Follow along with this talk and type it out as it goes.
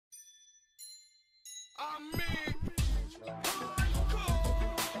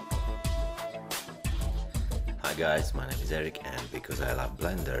Hi guys, my name is Eric, and because I love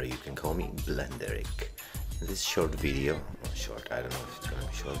Blender, you can call me Blenderic. In this short video, I don't know if it's gonna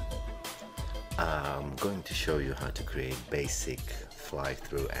be short, I'm going to show you how to create basic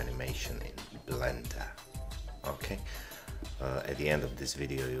fly-through animation in Blender. Okay, at the end of this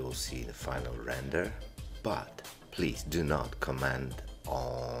video you will see the final render, but please do not comment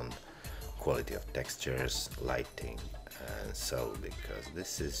on quality of textures, lighting and so, because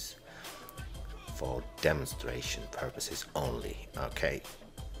this is for demonstration purposes only. Okay,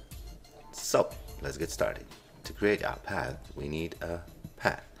 so let's get started. To create our path we need a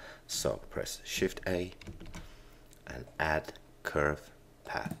path, so press Shift A and add curve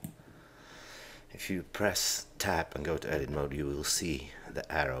path. If you press tab and go to edit mode, you will see the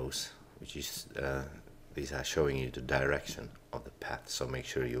arrows, which is these are showing you the direction of the path, so make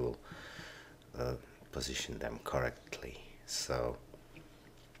sure you will position them correctly. So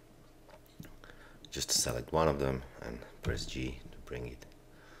just select one of them and press G to bring it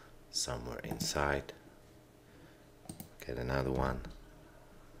somewhere inside. Get another one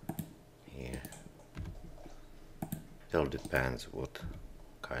here. It all depends what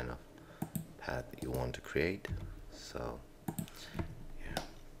kind of path you want to create. So yeah,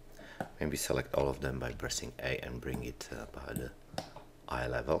 maybe select all of them by pressing A and bring it by the eye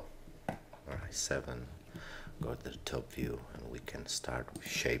level. Alright, 7. Go to the top view and we can start with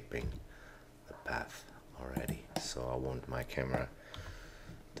shaping the path already. So I want my camera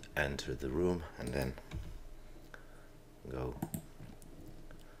to enter the room and then go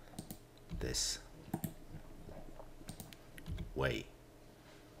this way.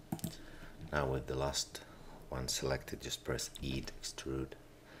 Now with the last one selected, just press E to extrude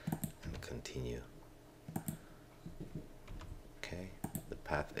and continue. Okay, the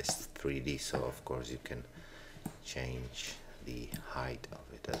path is 3D, so of course you can change the height of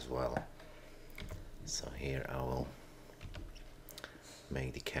it as well. So here I will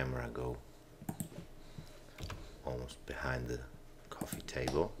make the camera go almost behind the coffee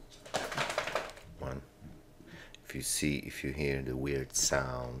table. One. If you hear the weird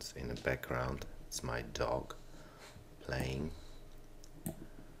sounds in the background, it's my dog playing,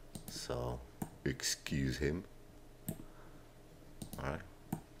 so excuse him. Alright,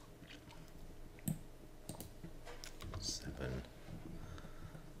 7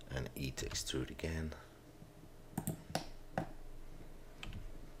 and E to extrude again.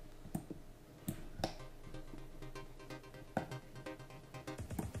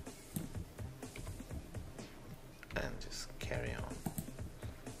 And just carry on.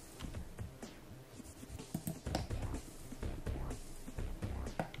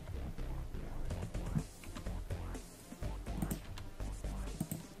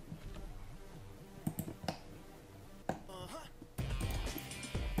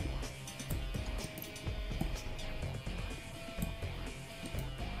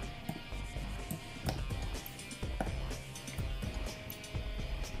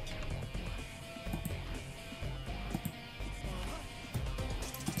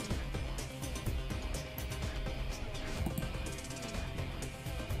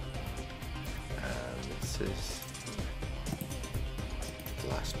 This is the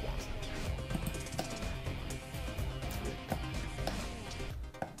last one.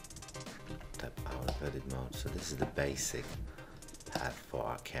 Tap out of edit mode. So this is the basic path for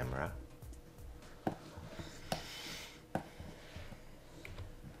our camera.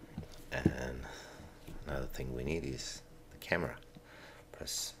 And another thing we need is the camera.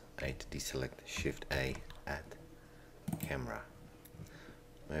 Press A to deselect, Shift A, add camera.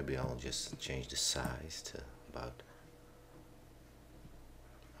 Maybe I'll just change the size to about,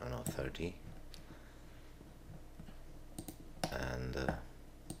 I don't know, 30. And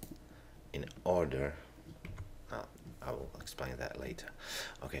in order, I will explain that later.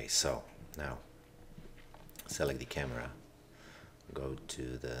 Okay, so now select the camera, go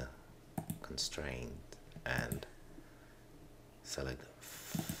to the constraint and select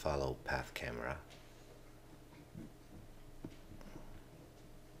follow path camera.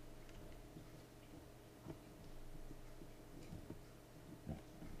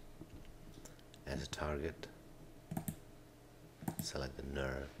 As a target, select the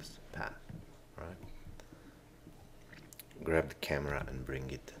nerves path, right? Grab the camera and bring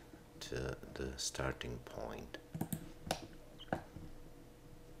it to the starting point.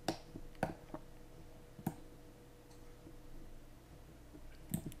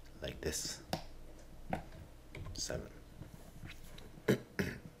 Like this. 7.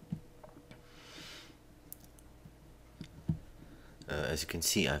 As as you can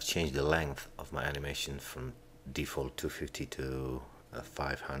see, I've changed the length of my animation from default 250 to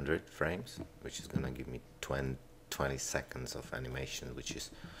 500 frames, which is gonna give me 20 seconds of animation, which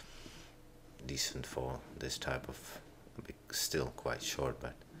is decent for this type of, still quite short,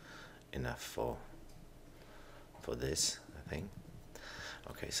 but enough for this, I think.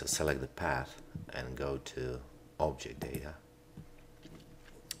 Okay, so select the path and go to object data,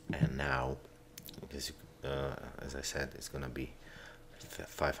 and now, because as I said, it's gonna be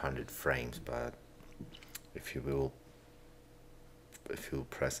 500 frames, but if you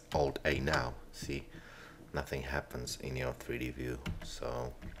press Alt A now, see, nothing happens in your 3D view.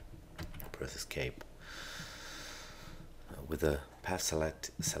 So press Escape. With the path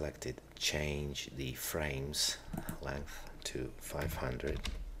selected, change the frames length to 500.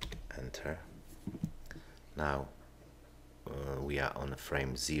 Enter. Now we are on the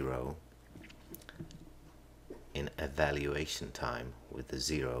frame 0. In evaluation time, with the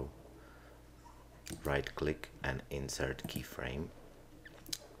 0, right click and insert keyframe.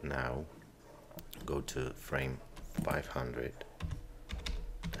 Now go to frame 500,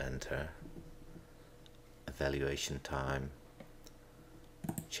 enter, evaluation time,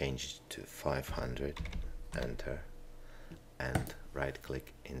 change to 500, enter, and right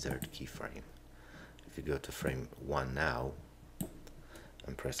click, insert keyframe. If you go to frame 1 now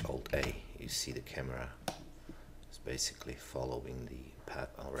and press Alt A, you see the camera is basically following the path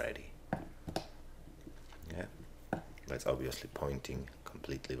already. Yeah, but it's obviously pointing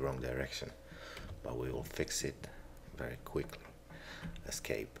completely wrong direction, but we will fix it very quickly.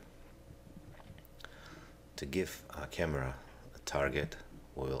 Escape. To give our camera a target,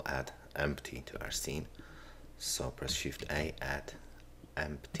 we will add empty to our scene. So press Shift A, add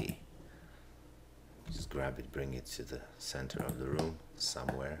empty. Just grab it, bring it to the center of the room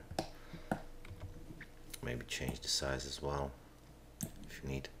somewhere. Maybe change the size as well if you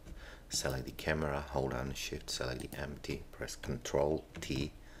need. Select the camera, hold down the Shift, select the empty, press Ctrl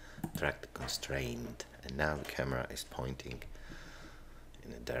T, drag the constraint, and now the camera is pointing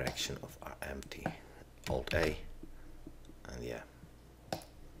in the direction of our empty. Alt A, and yeah,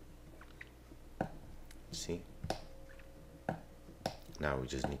 see, now we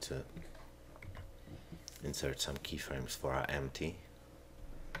just need to insert some keyframes for our empty.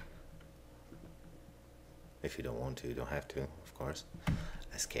 If you don't want to, you don't have to, of course.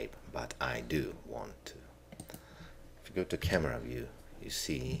 Escape, but I do want to. If you go to camera view, you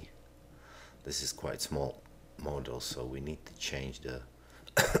see this is quite small model, so we need to change the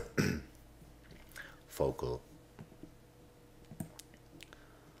focal,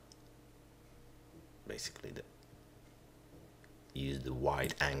 basically use the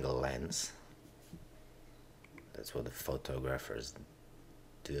wide angle lens. That's what the photographers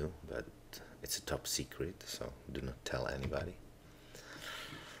do, but it's a top secret, so do not tell anybody.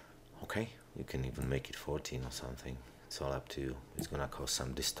 Okay, you can even make it 14 or something. It's all up to you. It's gonna cause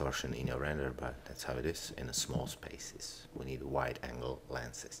some distortion in your render, but that's how it is in a small spaces. We need wide angle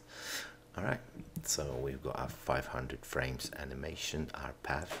lenses. Alright, so we've got our 500 frames animation, our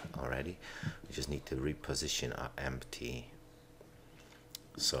path already. We just need to reposition our empty.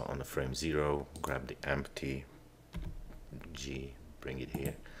 So on the frame 0, grab the empty, G, bring it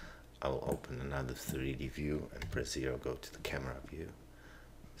here. I will open another 3D view and press 0, go to the camera view.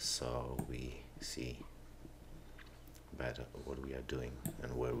 So we see better what we are doing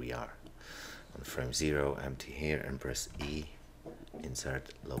and where we are. On frame 0, empty here, and press E,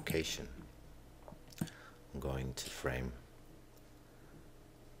 insert location. I'm going to frame,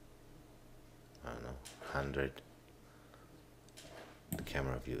 I don't know, 100. The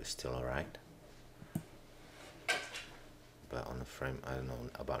camera view is still alright, but on the frame, I don't know,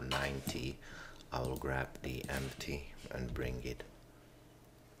 about 90, I will grab the empty and bring it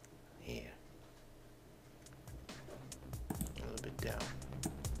here, a little bit down,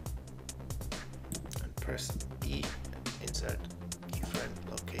 and press E, insert keyframe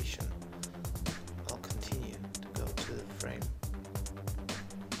location. I'll continue to go to the frame.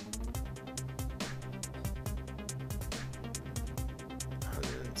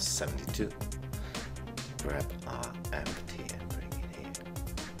 .172. Grab our empty and bring it here,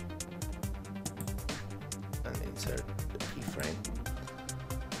 and insert the keyframe.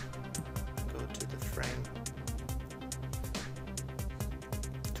 Go to the frame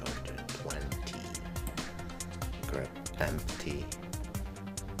 220. Grab empty,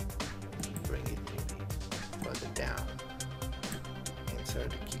 bring it maybe further down, insert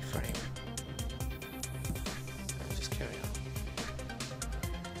the keyframe, and just carry on.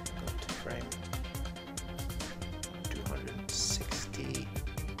 Go to frame 260 to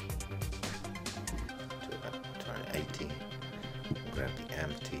 280. Grab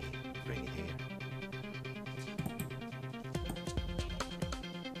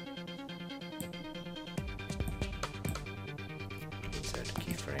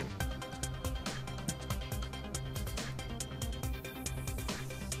keyframe.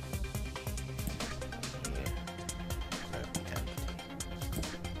 Here, grab the empty.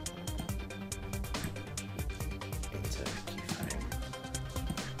 Insert keyframe.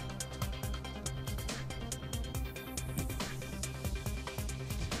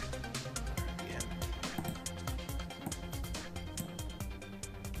 Again.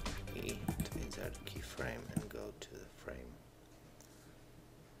 E to insert keyframe and go to the frame.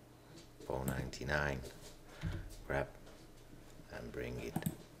 499. Grab and bring it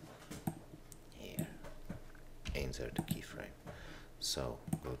here. Insert the keyframe. So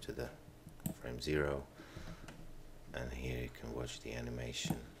go to the frame 0, and here you can watch the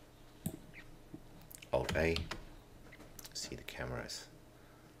animation. Alt A. See the cameras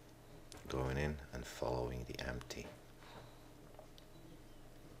going in and following the empty.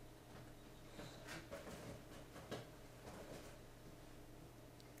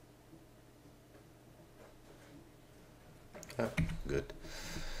 Oh, good.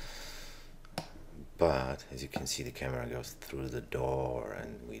 But as you can see, the camera goes through the door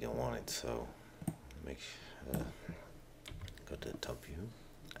and we don't want it, so go to the top view,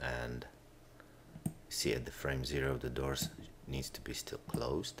 and see at the frame 0 the doors needs to be still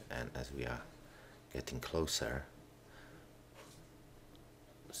closed, and as we are getting closer,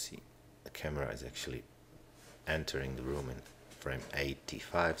 see the camera is actually entering the room in frame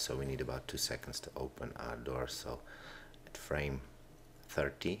 85, so we need about 2 seconds to open our door. So at frame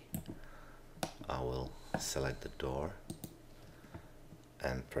 30 I will select the door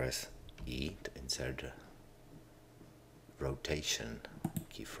and press E to insert the rotation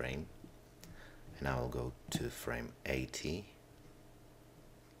keyframe, and I will go to frame 80,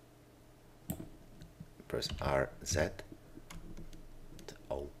 press RZ to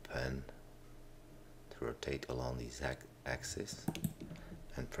open, to rotate along the exact axis,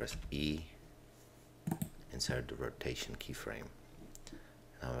 and press E, insert the rotation keyframe.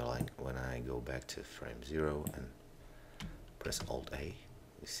 Now when I go back to frame 0 and press Alt A,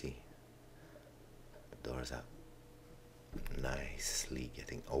 you see the doors are nicely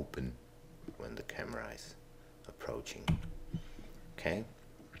getting open when the camera is approaching. Okay,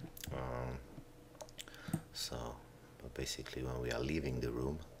 but basically when we are leaving the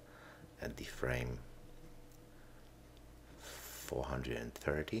room at the frame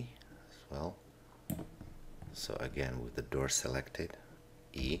 430 as well, so again with the door selected,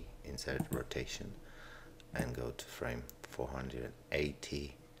 E, insert rotation, and go to frame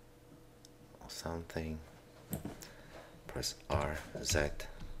 480 or something, press RZ,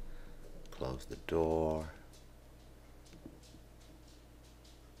 close the door,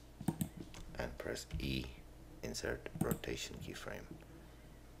 and press E, insert rotation keyframe.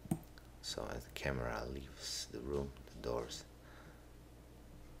 So as the camera leaves the room, the doors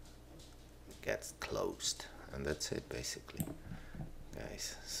gets closed, and that's it basically,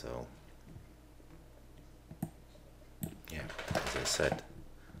 guys. So yeah, as I said,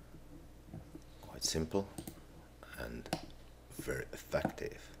 quite simple and very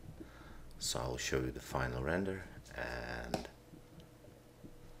effective. So I'll show you the final render, and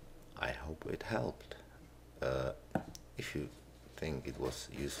I hope it helped. If you think it was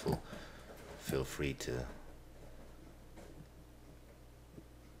useful, feel free to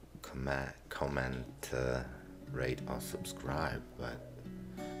comment, rate or subscribe, but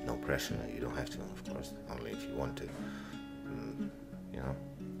no pressure. You don't have to, of course, only if you want to. You know,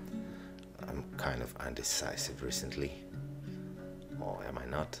 I'm kind of undecisive recently, or am I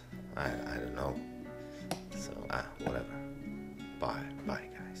not? I don't know. So whatever. Bye.